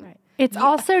drinking. Right. It's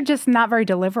also just not very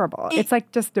deliverable. It's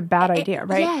like just a bad idea,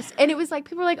 right? Yes. And it was like,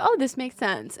 people were like, oh, this makes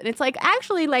sense. And it's like,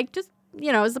 actually, like, just,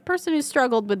 you know, as a person who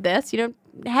struggled with this, you know,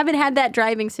 haven't had that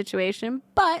driving situation,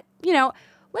 but, you know,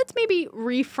 let's maybe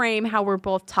reframe how we're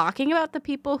both talking about the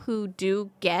people who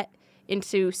do get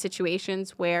into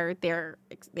situations where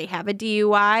they have a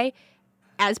DUI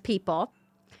as people.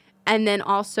 And then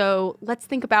also, let's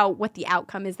think about what the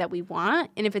outcome is that we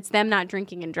want. And if it's them not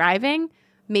drinking and driving,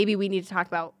 maybe we need to talk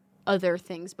about other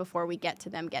things before we get to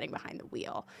them getting behind the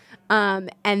wheel.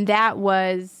 And that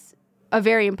was a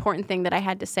very important thing that I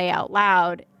had to say out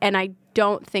loud. And I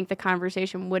don't think the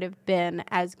conversation would have been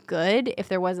as good if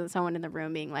there wasn't someone in the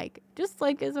room being like, just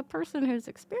like as a person who's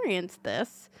experienced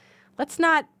this, let's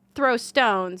not throw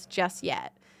stones just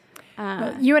yet.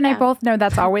 You and I both know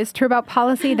that's always true about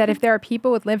policy, that if there are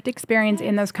people with lived experience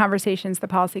in those conversations, the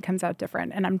policy comes out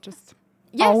different. And I'm just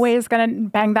always going to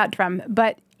bang that drum.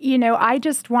 But, I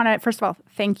just want to, first of all,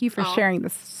 thank you for sharing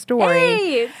this story.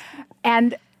 Hey!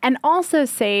 And also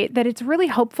say that it's really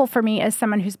hopeful for me as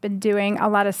someone who's been doing a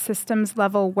lot of systems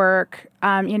level work.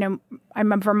 I'm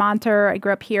a Vermonter. I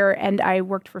grew up here and I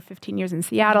worked for 15 years in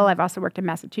Seattle. I've also worked in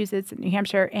Massachusetts and New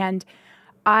Hampshire. And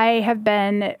I have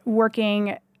been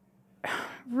working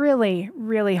really,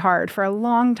 really hard for a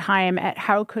long time at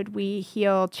how could we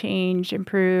heal, change,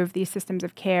 improve these systems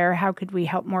of care? How could we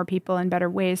help more people in better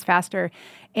ways faster?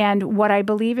 And what I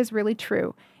believe is really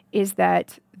true is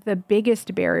that the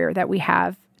biggest barrier that we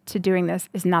have to doing this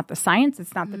is not the science,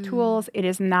 it's not the tools, it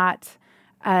is not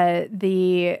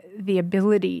the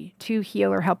ability to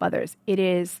heal or help others. It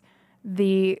is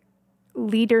the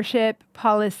leadership,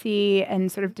 policy,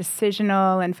 and sort of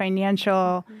decisional and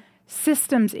financial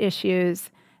systems issues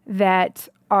that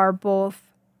are both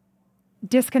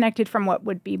disconnected from what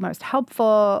would be most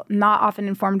helpful, not often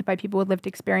informed by people with lived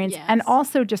experience, and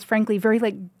also just frankly very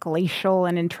glacial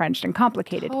and entrenched and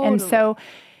complicated. Totally. And so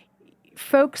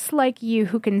folks like you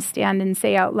who can stand and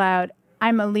say out loud,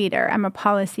 I'm a leader, I'm a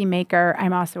policymaker,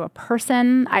 I'm also a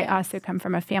person. I also come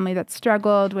from a family that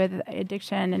struggled with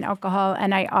addiction and alcohol,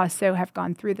 and I also have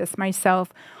gone through this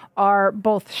myself, are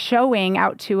both showing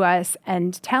out to us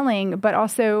and telling, but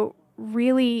also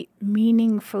really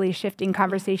meaningfully shifting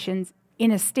conversations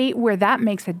in a state where that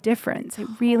makes a difference. It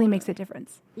really makes a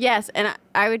difference. Yes, and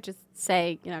I would just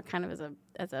say, kind of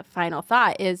as a final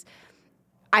thought is,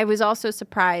 I was also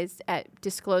surprised at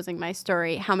disclosing my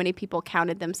story, how many people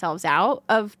counted themselves out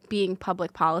of being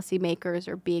public policy makers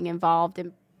or being involved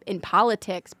in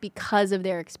politics because of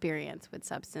their experience with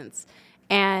substance.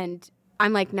 And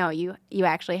I'm like, no, you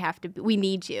actually have to, we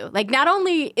need you. Not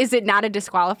only is it not a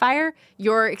disqualifier,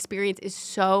 your experience is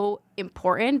so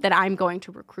important that I'm going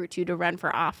to recruit you to run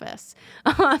for office.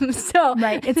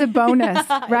 Right. It's a bonus.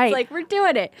 Right. It's we're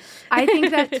doing it. I think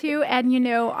that too. And,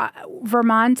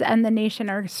 Vermont and the nation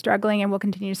are struggling and will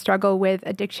continue to struggle with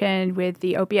addiction, with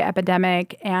the opiate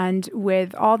epidemic, and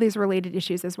with all these related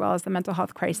issues, as well as the mental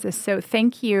health crisis. So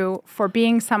thank you for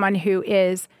being someone who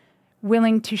is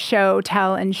willing to show,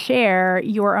 tell, and share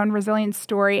your own resilience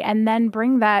story, and then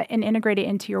bring that and integrate it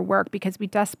into your work, because we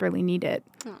desperately need it.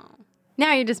 Oh.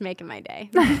 Now you're just making my day.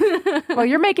 Well,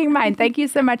 you're making mine. Thank you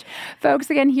so much.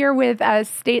 Folks, again, here with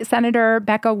State Senator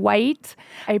Becca White.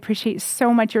 I appreciate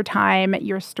so much your time,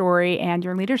 your story, and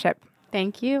your leadership.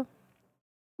 Thank you.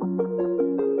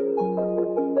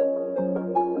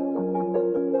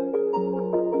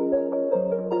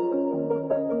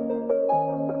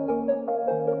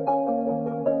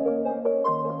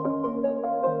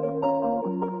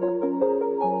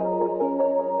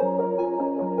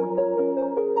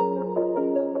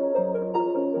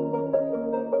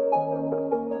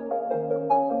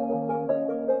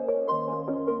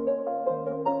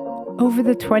 Over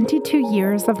the 22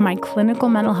 years of my clinical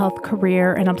mental health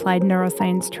career and applied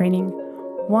neuroscience training,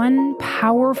 one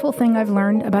powerful thing I've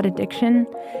learned about addiction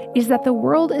is that the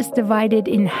world is divided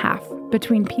in half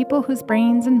between people whose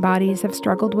brains and bodies have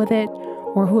struggled with it,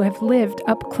 or who have lived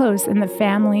up close in the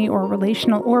family or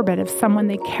relational orbit of someone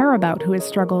they care about who has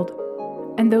struggled,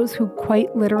 and those who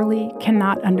quite literally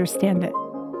cannot understand it.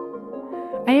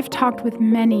 I have talked with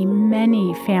many,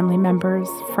 many family members,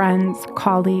 friends,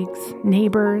 colleagues,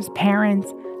 neighbors,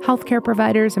 parents, healthcare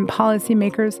providers, and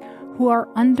policymakers who are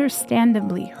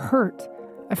understandably hurt,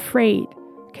 afraid,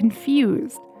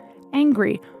 confused,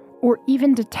 angry, or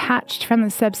even detached from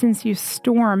the substance use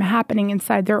storm happening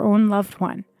inside their own loved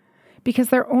one, because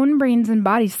their own brains and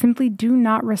bodies simply do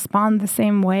not respond the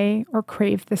same way or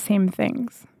crave the same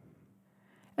things.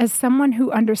 As someone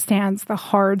who understands the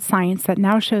hard science that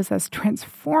now shows us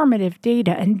transformative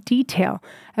data and detail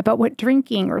about what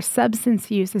drinking or substance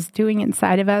use is doing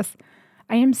inside of us,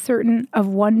 I am certain of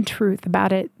one truth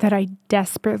about it that I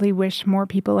desperately wish more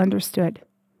people understood.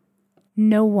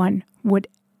 No one would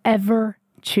ever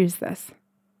choose this.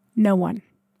 No one.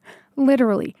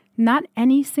 Literally, not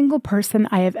any single person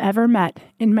I have ever met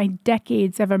in my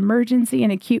decades of emergency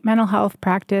and acute mental health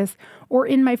practice, or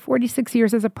in my 46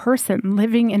 years as a person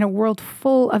living in a world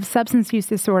full of substance use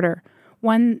disorder,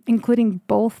 one including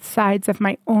both sides of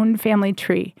my own family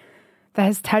tree, that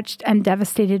has touched and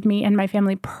devastated me and my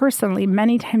family personally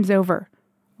many times over,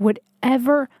 would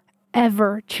ever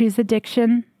choose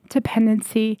addiction,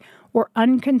 dependency, or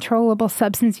uncontrollable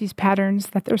substance use patterns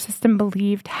that their system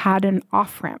believed had an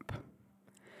off-ramp.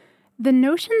 The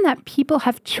notion that people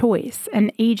have choice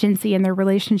and agency in their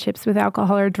relationships with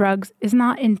alcohol or drugs is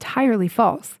not entirely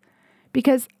false,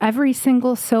 Because every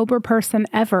single sober person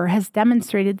ever has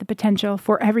demonstrated the potential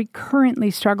for every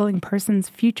currently struggling person's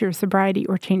future sobriety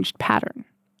or changed pattern.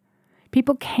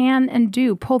 People can and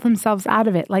do pull themselves out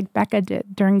of it like Becca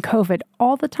did during COVID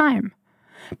all the time.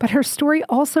 But her story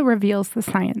also reveals the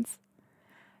science.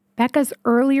 Becca's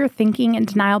earlier thinking and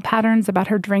denial patterns about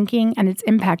her drinking and its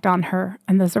impact on her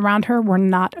and those around her were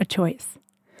not a choice.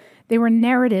 They were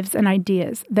narratives and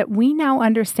ideas that we now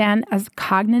understand as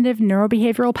cognitive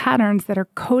neurobehavioral patterns that are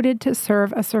coded to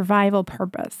serve a survival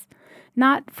purpose,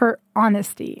 not for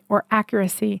honesty or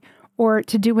accuracy or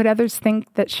to do what others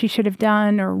think that she should have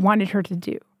done or wanted her to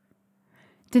do.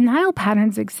 Denial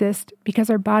patterns exist because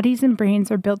our bodies and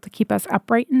brains are built to keep us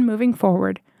upright and moving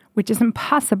forward, which is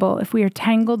impossible if we are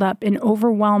tangled up in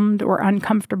overwhelmed or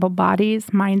uncomfortable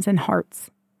bodies, minds, and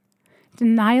hearts.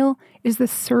 Denial is the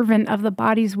servant of the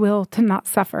body's will to not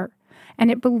suffer, and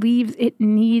it believes it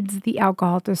needs the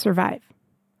alcohol to survive.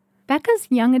 Becca's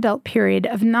young adult period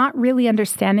of not really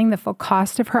understanding the full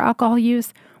cost of her alcohol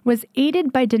use was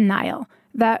aided by denial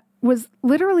that was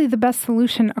literally the best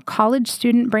solution a college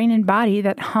student brain and body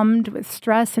that hummed with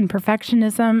stress and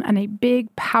perfectionism and a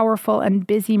big, powerful, and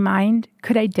busy mind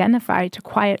could identify to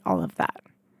quiet all of that.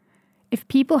 If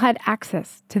people had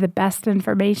access to the best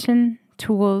information,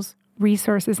 tools,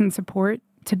 resources, and support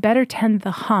to better tend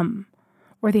the hum,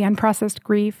 or the unprocessed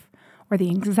grief, or the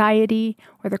anxiety,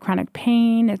 or the chronic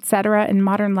pain, etc. in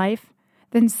modern life,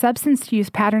 then substance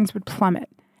use patterns would plummet,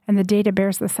 and the data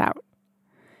bears this out.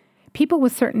 People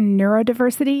with certain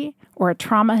neurodiversity, or a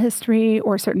trauma history,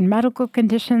 or certain medical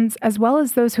conditions, as well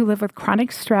as those who live with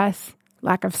chronic stress,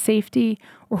 lack of safety,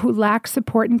 or who lack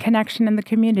support and connection in the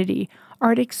community,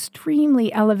 are at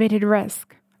extremely elevated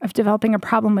risk of developing a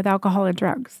problem with alcohol and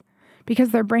drugs,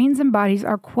 because their brains and bodies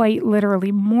are quite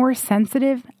literally more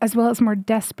sensitive as well as more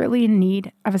desperately in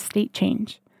need of a state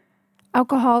change.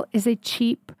 Alcohol is a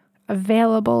cheap,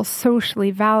 available,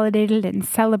 socially validated, and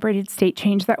celebrated state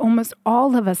change that almost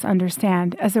all of us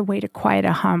understand as a way to quiet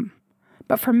a hum.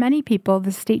 But for many people,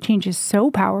 the state change is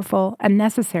so powerful and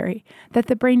necessary that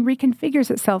the brain reconfigures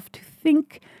itself to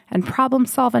think and problem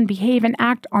solve and behave and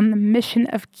act on the mission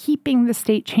of keeping the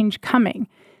state change coming,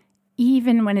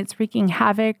 even when it's wreaking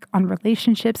havoc on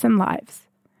relationships and lives,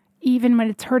 even when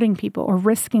it's hurting people or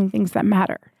risking things that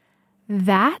matter.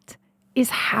 That is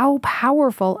how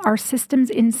powerful our system's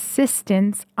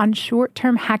insistence on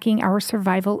short-term hacking our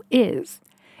survival is.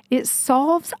 It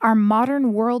solves our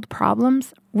modern world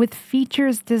problems with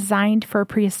features designed for a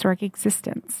prehistoric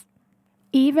existence.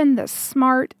 Even the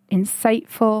smart,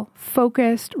 insightful,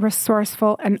 focused,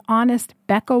 resourceful, and honest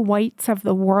Becca Whites of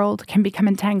the world can become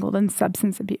entangled in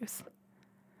substance abuse.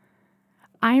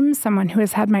 I'm someone who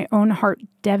has had my own heart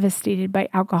devastated by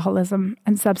alcoholism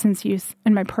and substance use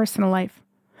in my personal life,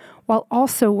 while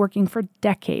also working for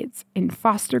decades in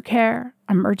foster care,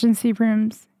 emergency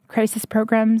rooms, crisis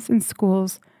programs, and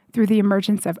schools through the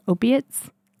emergence of opiates,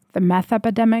 the meth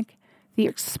epidemic, the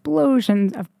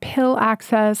explosion of pill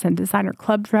access and designer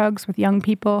club drugs with young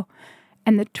people,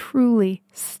 and the truly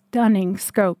stunning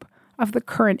scope of the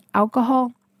current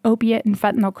alcohol, opiate, and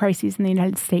fentanyl crises in the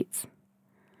United States.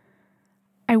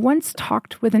 I once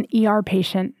talked with an ER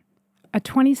patient, a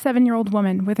 27-year-old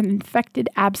woman with an infected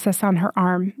abscess on her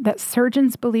arm that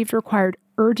surgeons believed required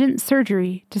urgent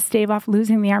surgery to stave off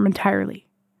losing the arm entirely.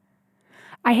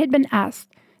 I had been asked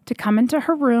to come into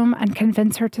her room and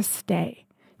convince her to stay,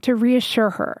 to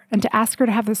reassure her, and to ask her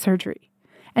to have the surgery,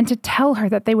 and to tell her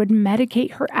that they would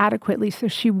medicate her adequately so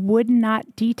she would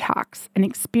not detox and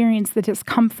experience the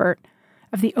discomfort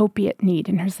of the opiate need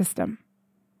in her system.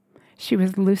 She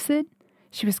was lucid,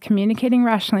 she was communicating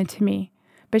rationally to me,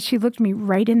 but she looked me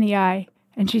right in the eye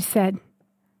and she said,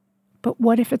 "But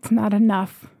what if it's not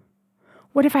enough?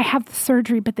 What if I have the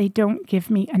surgery but they don't give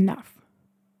me enough?"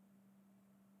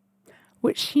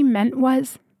 What she meant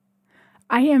was,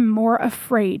 I am more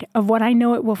afraid of what I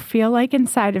know it will feel like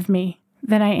inside of me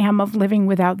than I am of living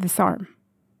without this arm.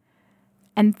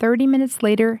 And 30 minutes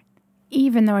later,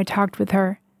 even though I talked with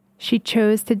her, she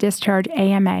chose to discharge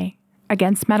AMA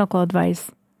against medical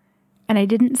advice, and I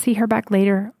didn't see her back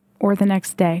later or the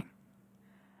next day.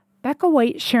 Becca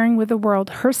White sharing with the world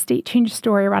her state change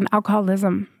story around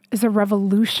alcoholism is a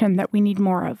revolution that we need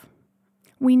more of.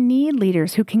 We need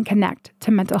leaders who can connect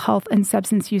to mental health and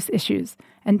substance use issues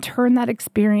and turn that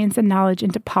experience and knowledge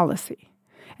into policy,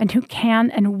 and who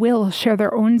can and will share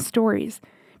their own stories,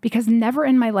 because never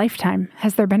in my lifetime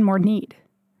has there been more need.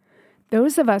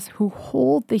 Those of us who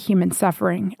hold the human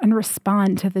suffering and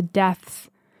respond to the deaths,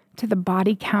 to the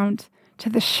body count, to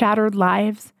the shattered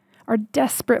lives, are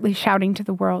desperately shouting to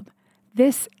the world,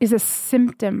 this is a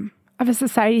symptom of a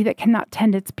society that cannot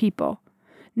tend its people,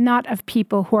 not of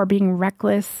people who are being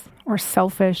reckless or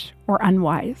selfish or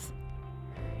unwise.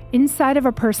 Inside of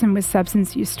a person with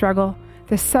substance use struggle,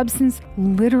 the substance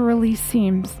literally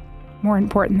seems more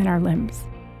important than our limbs.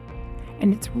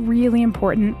 And it's really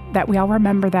important that we all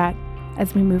remember that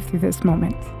as we move through this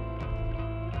moment.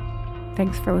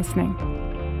 Thanks for listening.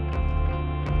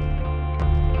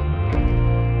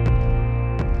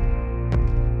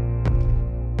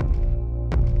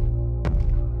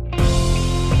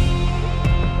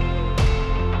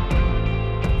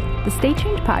 The State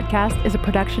Change podcast is a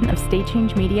production of State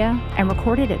Change Media and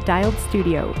recorded at Dialed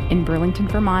Studio in Burlington,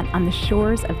 Vermont on the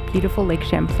shores of beautiful Lake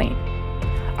Champlain.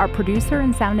 Our producer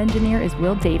and sound engineer is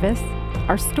Will Davis.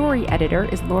 Our story editor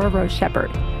is Laura Rose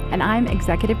Shepard. And I'm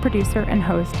executive producer and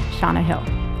host, Shauna Hill.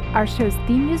 Our show's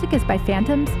theme music is by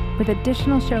Phantoms, with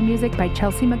additional show music by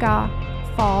Chelsea McGaw,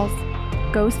 Falls,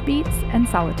 Ghost Beats, and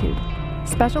Solitude.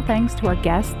 Special thanks to our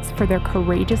guests for their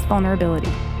courageous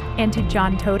vulnerability, and to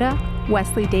John Toda,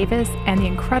 Wesley Davis, and the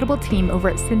incredible team over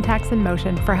at Syntax in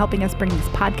Motion for helping us bring this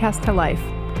podcast to life.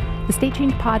 The State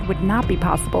Change Pod would not be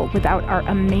possible without our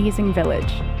amazing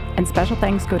village. And special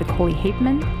thanks go to Coley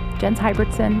Hapeman, Jens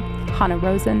Hybertson, Hannah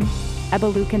Rosen,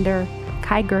 Ebba Lukender,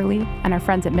 Kai Gurley, and our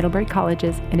friends at Middlebury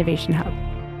College's Innovation Hub.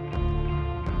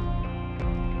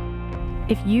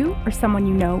 If you or someone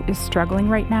you know is struggling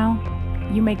right now,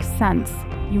 you make sense,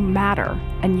 you matter,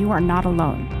 and you are not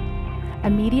alone.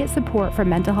 Immediate support for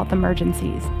mental health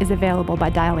emergencies is available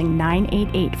by dialing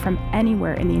 988 from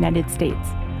anywhere in the United States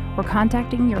or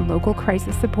contacting your local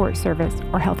crisis support service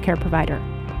or healthcare provider.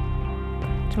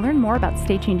 To learn more about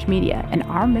State Change Media and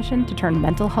our mission to turn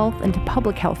mental health into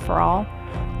public health for all,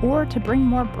 or to bring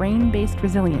more brain-based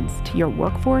resilience to your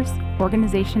workforce,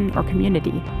 organization, or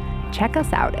community, check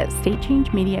us out at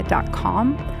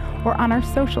statechangemedia.com or on our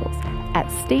socials at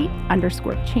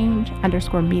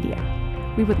state_change_media.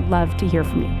 We would love to hear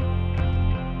from you.